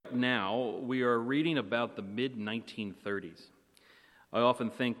now, we are reading about the mid-1930s. I often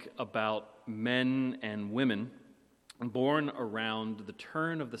think about men and women born around the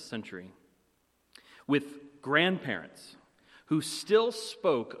turn of the century, with grandparents who still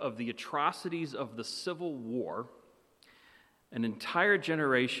spoke of the atrocities of the Civil War. An entire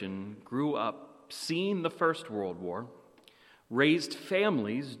generation grew up seeing the First World War, raised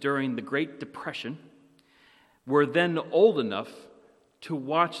families during the Great Depression, were then old enough to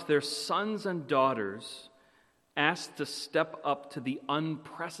watch their sons and daughters asked to step up to the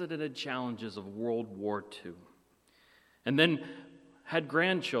unprecedented challenges of World War II, and then had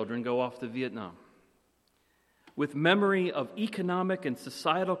grandchildren go off to Vietnam. With memory of economic and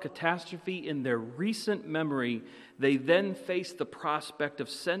societal catastrophe in their recent memory, they then faced the prospect of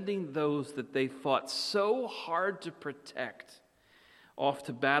sending those that they fought so hard to protect off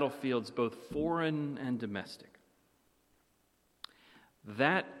to battlefields both foreign and domestic.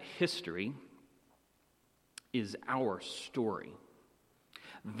 That history is our story.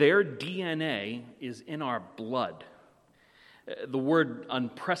 Their DNA is in our blood. The word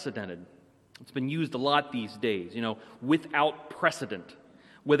unprecedented, it's been used a lot these days, without precedent,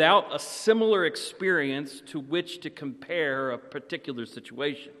 without a similar experience to which to compare a particular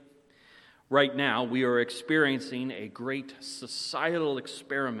situation. Right now, we are experiencing a great societal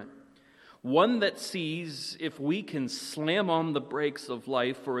experiment, one that sees if we can slam on the brakes of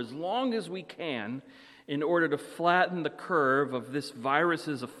life for as long as we can in order to flatten the curve of this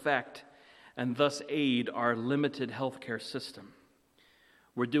virus's effect and thus aid our limited healthcare system.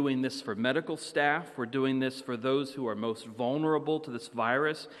 We're doing this for medical staff, we're doing this for those who are most vulnerable to this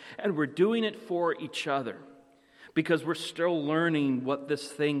virus, and we're doing it for each other because we're still learning what this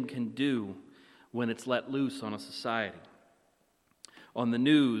thing can do when it's let loose on a society. On the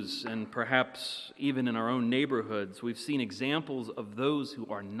news, and perhaps even in our own neighborhoods, we've seen examples of those who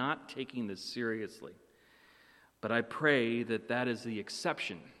are not taking this seriously. But I pray that that is the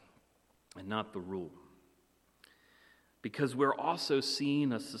exception and not the rule. Because we're also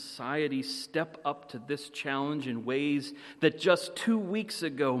seeing a society step up to this challenge in ways that just 2 weeks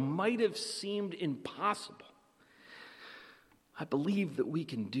ago might have seemed impossible. I believe that we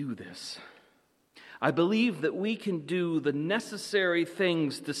can do this. I believe that we can do the necessary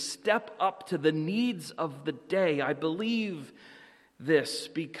things to step up to the needs of the day. I believe this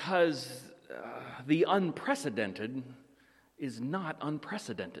because the unprecedented is not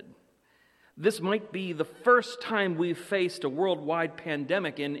unprecedented. This might be the first time we've faced a worldwide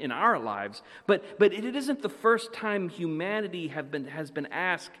pandemic in our lives, but it isn't the first time humanity has been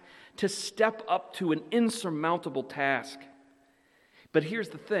asked to step up to an insurmountable task. But here's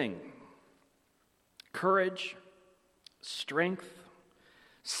the thing. Courage, strength,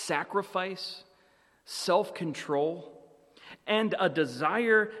 sacrifice, self-control, and a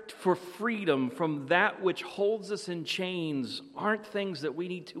desire for freedom from that which holds us in chains aren't things that we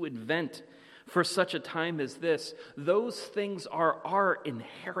need to invent for such a time as this. Those things are our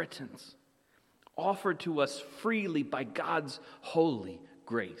inheritance, offered to us freely by God's holy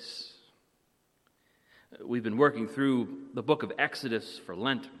grace. We've been working through the book of Exodus for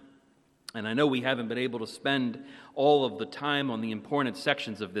Lent, and I know we haven't been able to spend all of the time on the important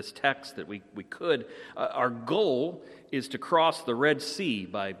sections of this text that we could. Our goal is to cross the Red Sea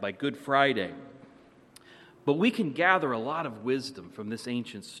by Good Friday. But we can gather a lot of wisdom from this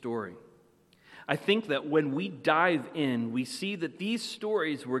ancient story. I think that when we dive in, we see that these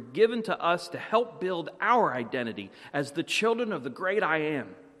stories were given to us to help build our identity as the children of the great I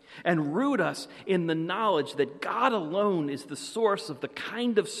Am, and root us in the knowledge that God alone is the source of the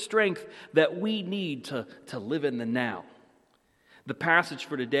kind of strength that we need to live in the now. The passage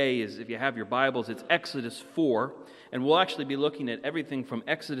for today is, if you have your Bibles, it's Exodus 4, and we'll actually be looking at everything from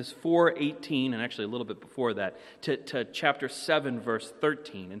Exodus 4:18, and actually a little bit before that, to chapter 7, verse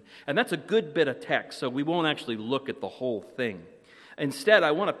 13. And that's a good bit of text, so we won't actually look at the whole thing. Instead,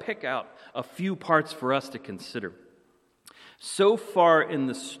 I want to pick out a few parts for us to consider. So far in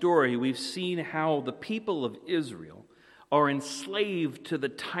the story, we've seen how the people of Israel are enslaved to the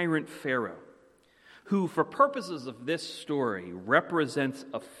tyrant Pharaoh, who, for purposes of this story, represents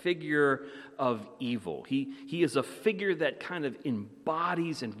a figure of evil. He is a figure that kind of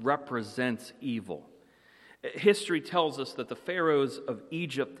embodies and represents evil. History tells us that the pharaohs of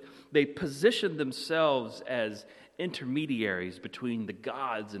Egypt, they positioned themselves as intermediaries between the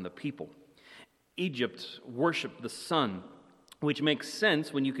gods and the people. Egypt worshipped the sun, which makes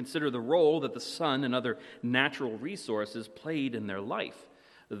sense when you consider the role that the sun and other natural resources played in their life.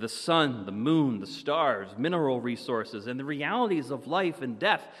 the sun, the moon, the stars, mineral resources, and the realities of life and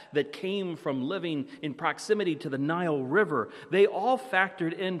death that came from living in proximity to the Nile River, they all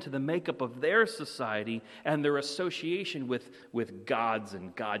factored into the makeup of their society and their association with gods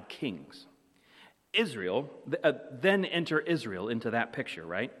and god kings. Israel, then enter Israel into that picture,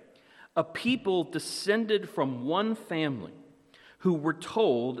 right? A people descended from one family who were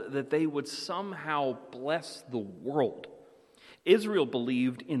told that they would somehow bless the world. Israel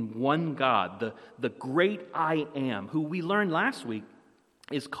believed in one God, the great I Am, who we learned last week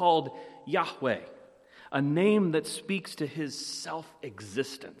is called Yahweh, a name that speaks to his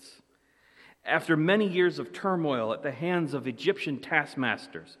self-existence. After many years of turmoil at the hands of Egyptian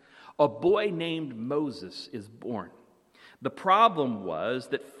taskmasters, a boy named Moses is born. The problem was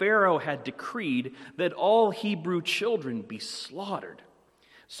that Pharaoh had decreed that all Hebrew children be slaughtered.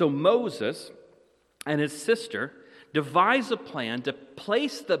 So Moses and his sister devise a plan to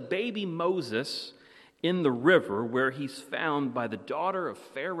place the baby Moses in the river where he's found by the daughter of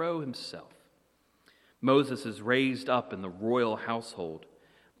Pharaoh himself. Moses is raised up in the royal household,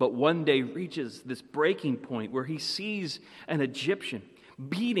 but one day reaches this breaking point where he sees an Egyptian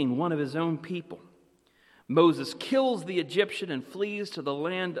beating one of his own people. Moses kills the Egyptian and flees to the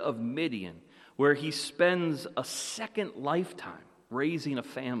land of Midian, where he spends a second lifetime raising a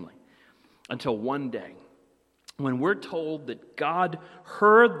family, until one day, when we're told that God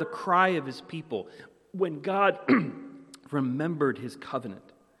heard the cry of his people, when God remembered his covenant.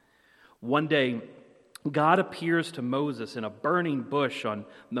 One day, God appears to Moses in a burning bush on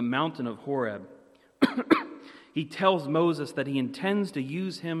the mountain of Horeb. He tells Moses that he intends to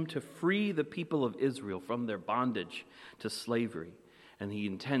use him to free the people of Israel from their bondage to slavery, and he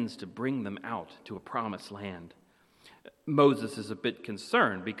intends to bring them out to a promised land. Moses is a bit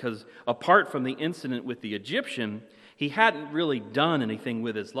concerned because apart from the incident with the Egyptian, he hadn't really done anything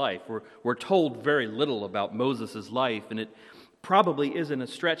with his life. We're told very little about Moses' life, and it probably isn't a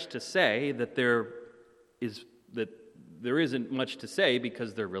stretch to say that there isn't much to say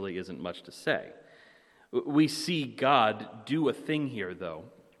because there really isn't much to say. We see God do a thing here, though,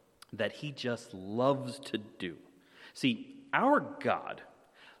 that he just loves to do. See, our God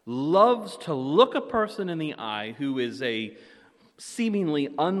loves to look a person in the eye who is a seemingly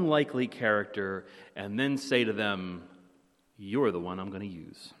unlikely character and then say to them, "You're the one I'm going to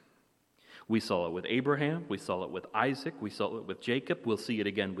use." We saw it with Abraham, we saw it with Isaac, we saw it with Jacob, we'll see it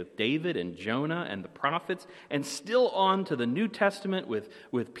again with David and Jonah and the prophets, and still on to the New Testament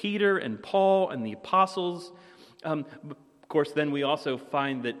with Peter and Paul and the apostles. Of course, then we also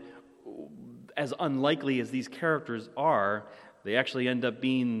find that as unlikely as these characters are, they actually end up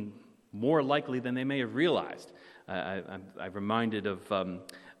being more likely than they may have realized. I'm reminded of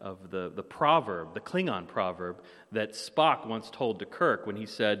the proverb, the Klingon proverb, that Spock once told to Kirk when he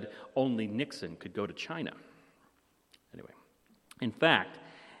said only Nixon could go to China. Anyway, in fact,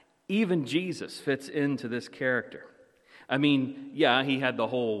 even Jesus fits into this character. I mean, yeah, he had the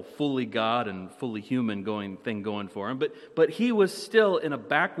whole fully God and fully human thing going for him, but he was still in a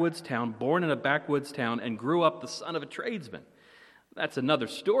backwoods town, born in a backwoods town, and grew up the son of a tradesman. That's another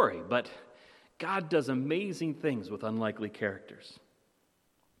story, but God does amazing things with unlikely characters.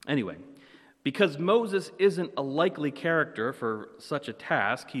 Anyway, because Moses isn't a likely character for such a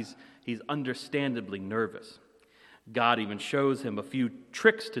task, he's understandably nervous. God even shows him a few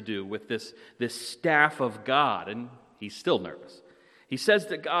tricks to do with this staff of God, and he's still nervous. He says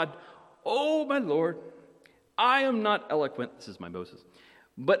to God, "Oh, my Lord, I am not eloquent," this is my Moses,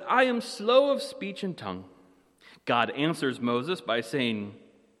 "but I am slow of speech and tongue." God answers Moses by saying,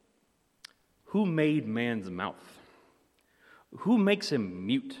 "Who made man's mouth? Who makes him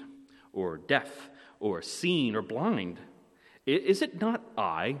mute or deaf or seen or blind? Is it not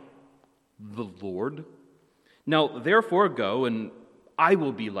I, the Lord? Now therefore go, and I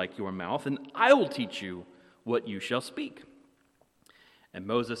will be like your mouth, and I will teach you what you shall speak." And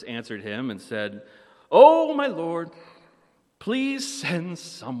Moses answered him and said, "Oh, my Lord, please send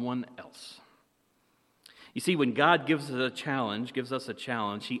someone else." You see, when God gives us a challenge,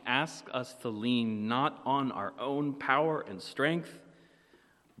 he asks us to lean not on our own power and strength,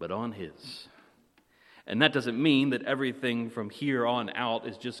 but on his. And that doesn't mean that everything from here on out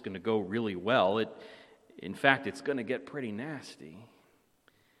is just going to go really well. In fact, it's going to get pretty nasty.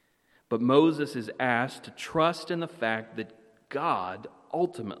 But Moses is asked to trust in the fact that God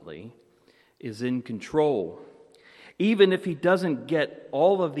ultimately is in control. Even if he doesn't get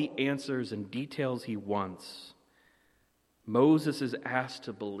all of the answers and details he wants, Moses is asked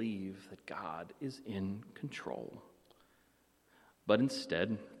to believe that God is in control. But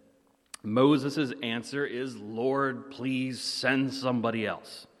instead, Moses' answer is, "Lord, please send somebody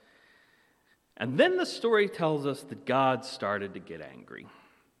else." And then the story tells us that God started to get angry.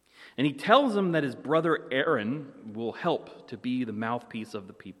 And he tells him that his brother Aaron will help to be the mouthpiece of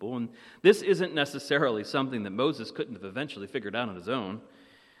the people. And this isn't necessarily something that Moses couldn't have eventually figured out on his own.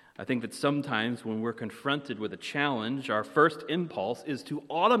 I think that sometimes when we're confronted with a challenge, our first impulse is to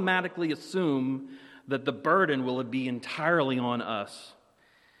automatically assume that the burden will be entirely on us.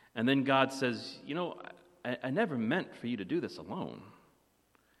 And then God says, I never meant for you to do this alone.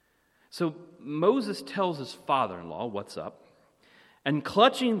 So Moses tells his father-in-law what's up, and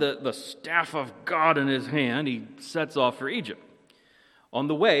clutching the staff of God in his hand, he sets off for Egypt. On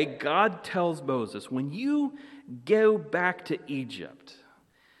the way, God tells Moses, when you go back to Egypt,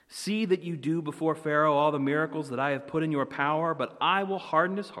 see that you do before Pharaoh all the miracles that I have put in your power, but I will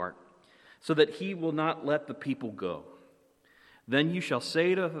harden his heart so that he will not let the people go. Then you shall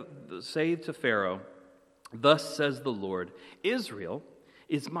say to Pharaoh, thus says the Lord, Israel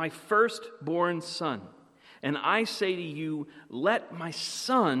is my firstborn son, and I say to you, let my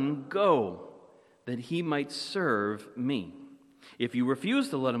son go, that he might serve me. If you refuse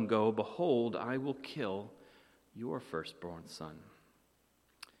to let him go, behold, I will kill your firstborn son.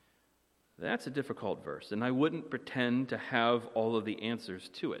 That's a difficult verse, and I wouldn't pretend to have all of the answers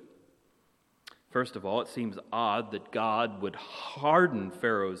to it. First of all, it seems odd that God would harden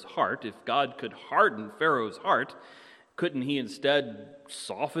Pharaoh's heart. If God could harden Pharaoh's heart, couldn't he instead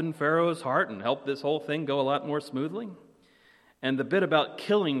soften Pharaoh's heart and help this whole thing go a lot more smoothly? And the bit about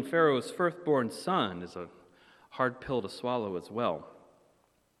killing Pharaoh's firstborn son is a hard pill to swallow as well.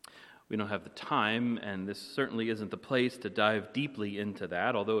 We don't have the time, and this certainly isn't the place to dive deeply into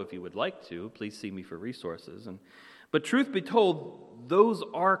that, although if you would like to, please see me for resources. But truth be told, those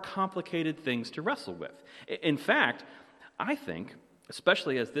are complicated things to wrestle with. In fact, I think,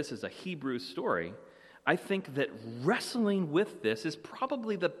 especially as this is a Hebrew story, I think that wrestling with this is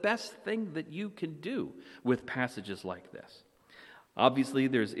probably the best thing that you can do with passages like this. Obviously,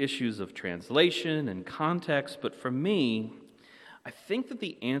 there's issues of translation and context, but for me, I think that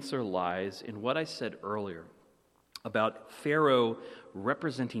the answer lies in what I said earlier about Pharaoh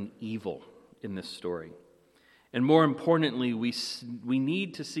representing evil in this story. And more importantly, we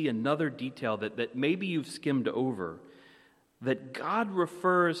need to see another detail that maybe you've skimmed over, that God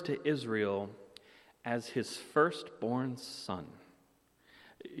refers to Israel as his firstborn son.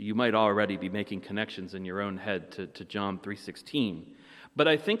 You might already be making connections in your own head to John 3:16. But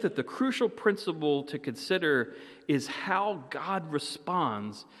I think that the crucial principle to consider is how God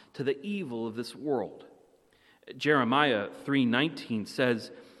responds to the evil of this world. Jeremiah 3:19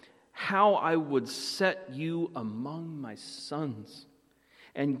 says, how I would set you among my sons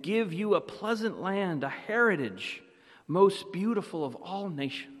and give you a pleasant land, a heritage, most beautiful of all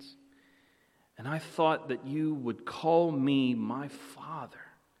nations. And I thought that you would call me my father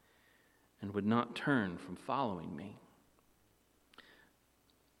and would not turn from following me.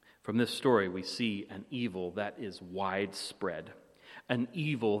 From this story, we see an evil that is widespread, an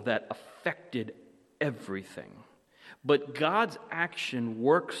evil that affected everything. But God's action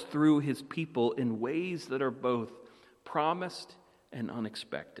works through his people in ways that are both promised and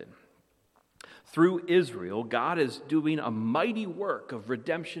unexpected. Through Israel, God is doing a mighty work of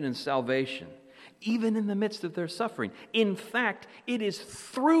redemption and salvation, even in the midst of their suffering. In fact, it is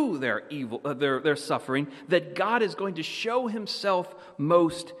through their suffering that God is going to show himself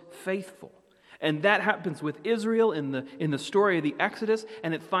most faithful. And that happens with Israel in the story of the Exodus,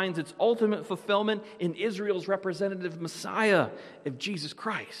 and it finds its ultimate fulfillment in Israel's representative Messiah, of Jesus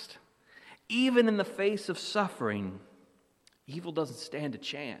Christ. Even in the face of suffering, evil doesn't stand a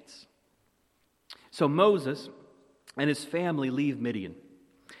chance. So Moses and his family leave Midian,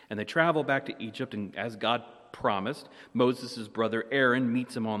 and they travel back to Egypt, and as God promised, Moses' brother Aaron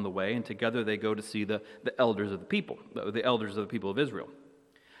meets him on the way, and together they go to see the elders of the people of Israel.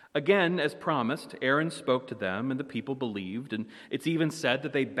 Again, as promised, Aaron spoke to them, and the people believed, and it's even said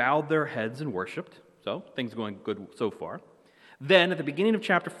that they bowed their heads and worshipped. So, things are going good so far. Then, at the beginning of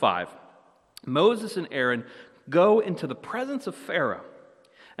chapter 5, Moses and Aaron go into the presence of Pharaoh,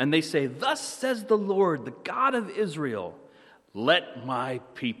 and they say, thus says the Lord, the God of Israel, let my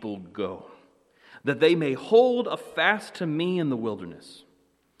people go, that they may hold a fast to me in the wilderness.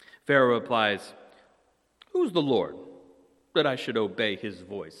 Pharaoh replies, who's the Lord, that I should obey his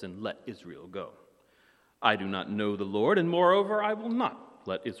voice and let Israel go? I do not know the Lord, and moreover, I will not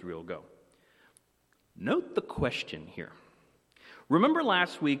let Israel go. Note the question here. Remember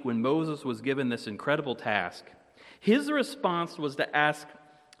last week when Moses was given this incredible task, his response was to ask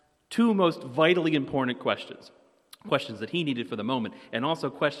two most vitally important questions. questions that he needed for the moment, and also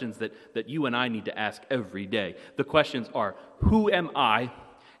questions that you and I need to ask every day. The questions are, who am I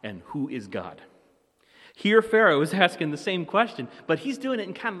and who is God? Here Pharaoh is asking the same question, but he's doing it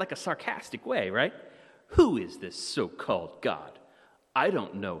in kind of like a sarcastic way, right? Who is this so-called God? I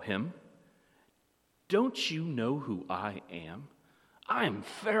don't know him. Don't you know who I am? I am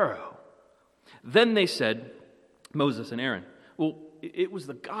Pharaoh. Then they said, Moses and Aaron, well, it was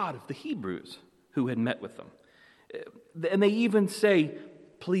the God of the Hebrews who had met with them. And they even say,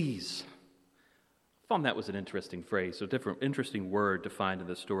 please. I found that was an interesting phrase, interesting word to find in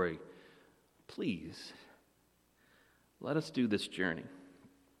the story. Please, let us do this journey.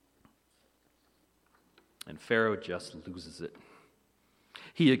 And Pharaoh just loses it.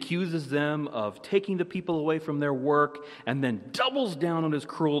 He accuses them of taking the people away from their work and then doubles down on his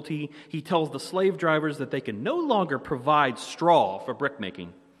cruelty. He tells the slave drivers that they can no longer provide straw for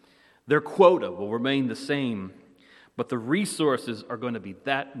brickmaking. Their quota will remain the same, but the resources are going to be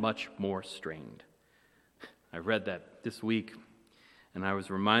that much more strained. I read that this week, and I was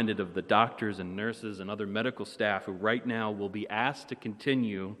reminded of the doctors and nurses and other medical staff who right now will be asked to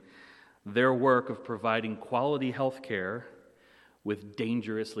continue their work of providing quality health care with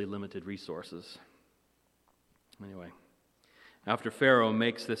dangerously limited resources. Anyway, after Pharaoh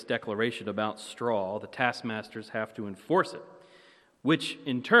makes this declaration about straw, the taskmasters have to enforce it, which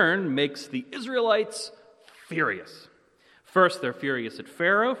in turn makes the Israelites furious. First, they're furious at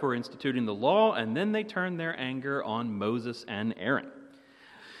Pharaoh for instituting the law, and then they turn their anger on Moses and Aaron.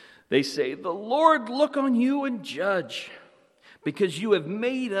 They say, "The Lord look on you and judge, because you have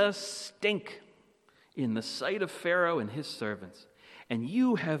made us stink in the sight of Pharaoh and his servants, and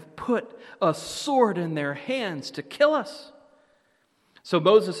you have put a sword in their hands to kill us." So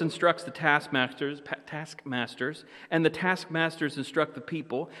Moses instructs the taskmasters, and the taskmasters instruct the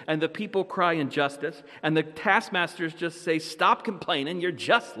people, and the people cry injustice, and the taskmasters just say, "Stop complaining, you're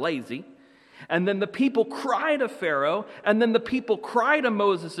just lazy." And then the people cry to Pharaoh, and then the people cry to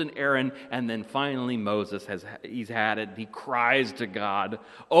Moses and Aaron, and then finally Moses he's had it. He cries to God,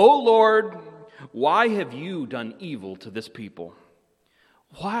 "O Lord, why have you done evil to this people?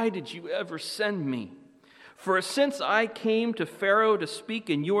 Why did you ever send me? For since I came to Pharaoh to speak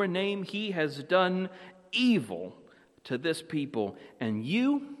in your name, he has done evil to this people, and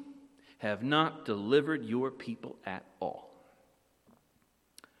you have not delivered your people at all."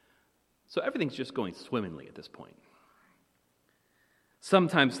 So everything's just going swimmingly at this point.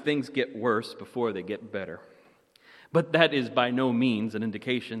 Sometimes things get worse before they get better. But that is by no means an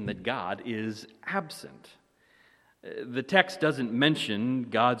indication that God is absent. The text doesn't mention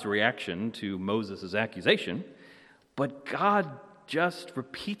God's reaction to Moses' accusation, but God just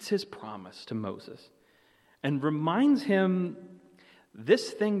repeats his promise to Moses and reminds him,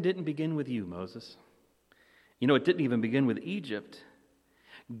 this thing didn't begin with you, Moses. You know, it didn't even begin with Egypt.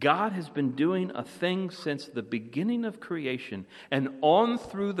 God has been doing a thing since the beginning of creation and on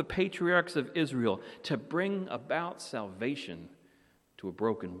through the patriarchs of Israel to bring about salvation to a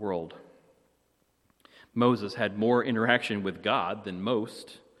broken world. Moses had more interaction with God than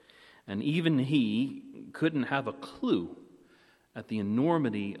most, and even he couldn't have a clue at the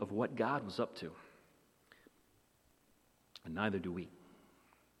enormity of what God was up to. And neither do we.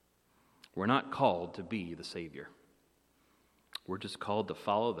 We're not called to be the Savior. We're just called to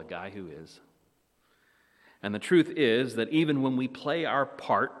follow the guy who is. And the truth is that even when we play our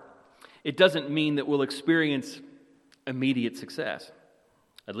part, it doesn't mean that we'll experience immediate success.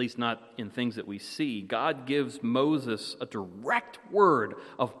 At least not in things that we see. God gives Moses a direct word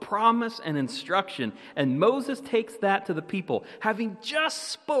of promise and instruction, and Moses takes that to the people, having just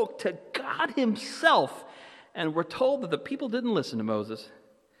spoke to God himself. And we're told that the people didn't listen to Moses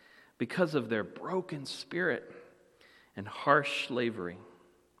because of their broken spirit and harsh slavery.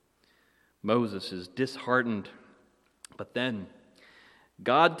 Moses is disheartened, but then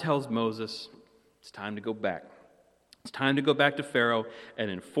God tells Moses, it's time to go back. It's time to go back to Pharaoh and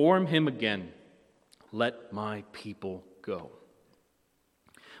inform him again, let my people go.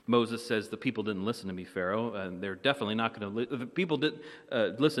 Moses says, the people didn't listen to me, Pharaoh, and they're definitely not going to. The people didn't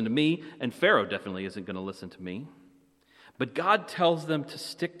listen to me, and Pharaoh definitely isn't going to listen to me. But God tells them to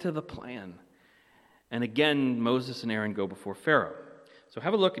stick to the plan. And again, Moses and Aaron go before Pharaoh. So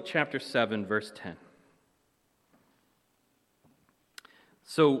have a look at chapter 7, verse 10.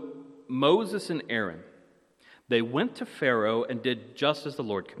 So Moses and Aaron, they went to Pharaoh and did just as the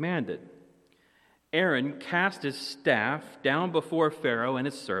Lord commanded. Aaron cast his staff down before Pharaoh and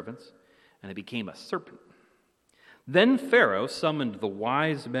his servants, and it became a serpent. Then Pharaoh summoned the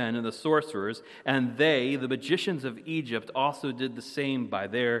wise men and the sorcerers, and they, the magicians of Egypt, also did the same by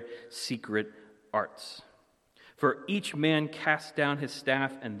their secret arts. For each man cast down his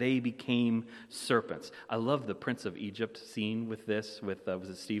staff, and they became serpents. I love the Prince of Egypt scene with this, with, was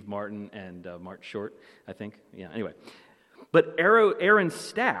it Steve Martin and Mark Short, I think? Yeah, anyway. But Aaron's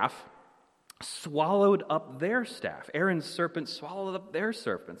staff swallowed up their staff. Aaron's serpents swallowed up their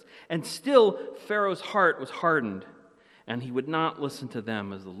serpents. And still Pharaoh's heart was hardened, and he would not listen to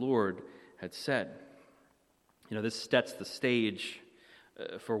them as the Lord had said. You know, this sets the stage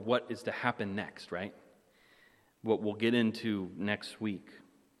for what is to happen next, right? What we'll get into next week.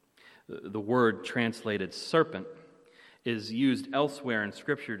 The word translated serpent is used elsewhere in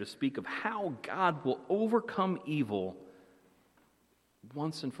Scripture to speak of how God will overcome evil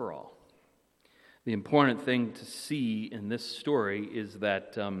once and for all. The important thing to see in this story is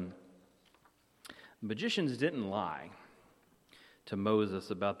that magicians didn't lie to Moses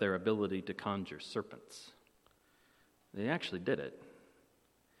about their ability to conjure serpents. They actually did it.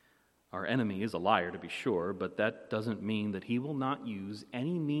 Our enemy is a liar, to be sure, but that doesn't mean that he will not use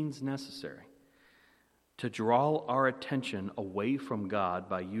any means necessary to draw our attention away from God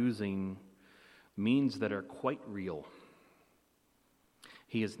by using means that are quite real.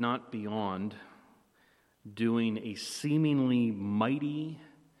 He is not beyond doing a seemingly mighty,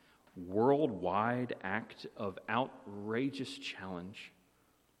 worldwide act of outrageous challenge.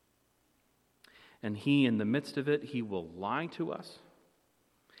 And he, in the midst of it, he will lie to us.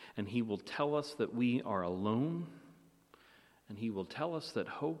 And he will tell us that we are alone, and he will tell us that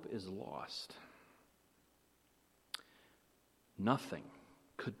hope is lost. Nothing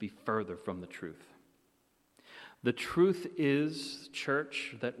could be further from the truth. The truth is,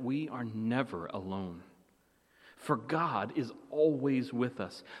 church, that we are never alone. For God is always with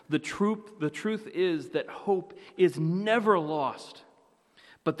us. The truth is that hope is never lost,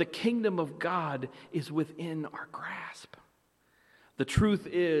 but the kingdom of God is within our grasp. The truth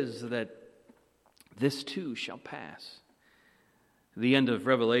is that this too shall pass. The end of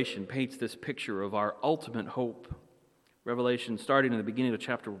Revelation paints this picture of our ultimate hope. Revelation, starting in the beginning of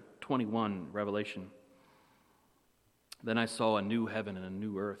chapter 21, Revelation. Then I saw a new heaven and a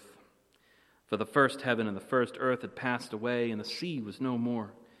new earth. For the first heaven and the first earth had passed away, and the sea was no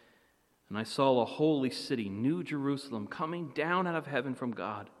more. And I saw a holy city, New Jerusalem, coming down out of heaven from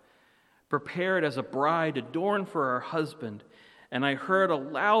God, prepared as a bride adorned for her husband. And I heard a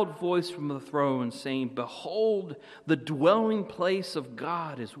loud voice from the throne saying, Behold, the dwelling place of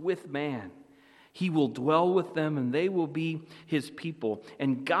God is with man. He will dwell with them, and they will be his people.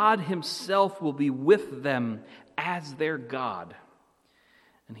 And God himself will be with them as their God.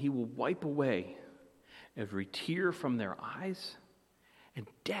 And he will wipe away every tear from their eyes, and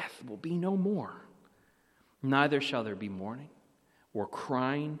death will be no more. Neither shall there be mourning, or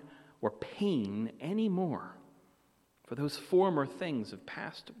crying, or pain any more. For those former things have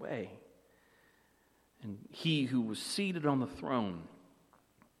passed away. And he who was seated on the throne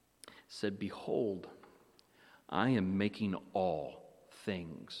said, Behold, I am making all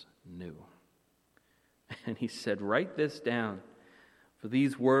things new. And he said, Write this down, for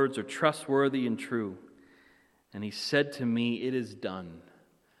these words are trustworthy and true. And he said to me, It is done.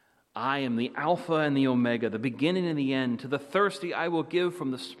 I am the Alpha and the Omega, the beginning and the end. To the thirsty I will give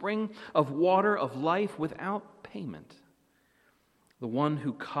from the spring of water of life without payment. The one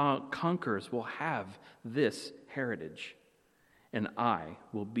who conquers will have this heritage, and I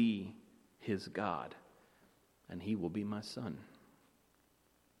will be his God, and he will be my son.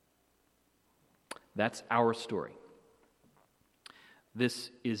 That's our story.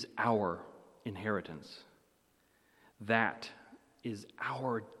 This is our inheritance. That is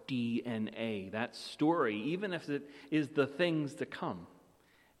our DNA. That story, even if it is the things to come,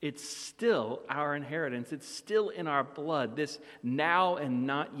 it's still our inheritance. It's still in our blood. This now and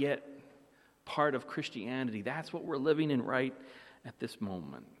not yet part of Christianity. That's what we're living in right at this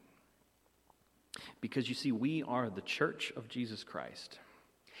moment. Because you see, we are the church of Jesus Christ.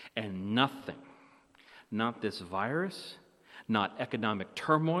 And nothing, not this virus, not economic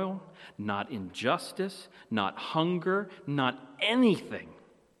turmoil, not injustice, not hunger, not anything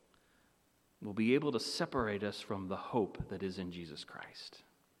will be able to separate us from the hope that is in Jesus Christ.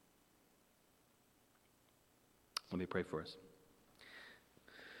 Let me pray for us.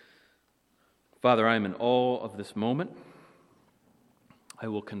 Father, I am in awe of this moment. I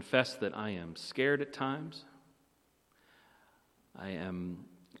will confess that I am scared at times. I am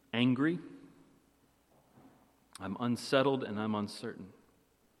angry. I'm unsettled and I'm uncertain.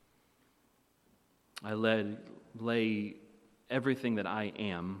 I lay everything that I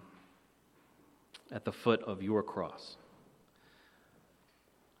am at the foot of your cross.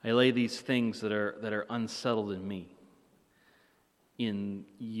 I lay these things that are unsettled in me, in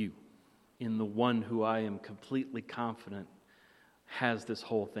you, in the one who I am completely confident has this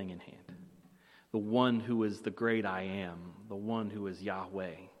whole thing in hand. The one who is the great I am, the one who is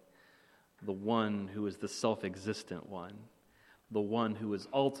Yahweh, the one who is the self-existent one, the one who is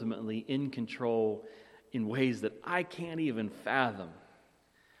ultimately in control in ways that I can't even fathom.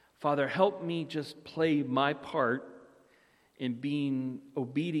 Father, help me just play my part in being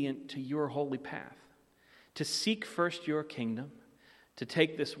obedient to your holy path, to seek first your kingdom, to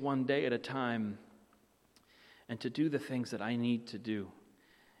take this one day at a time, and to do the things that I need to do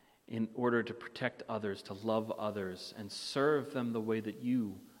in order to protect others, to love others, and serve them the way that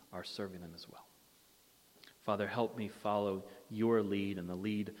you are serving them as well. Father, help me follow your lead and the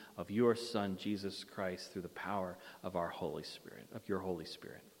lead of your Son, Jesus Christ, through the power of our Holy Spirit, of your Holy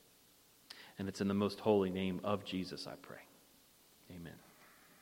Spirit. And it's in the most holy name of Jesus I pray. Amen.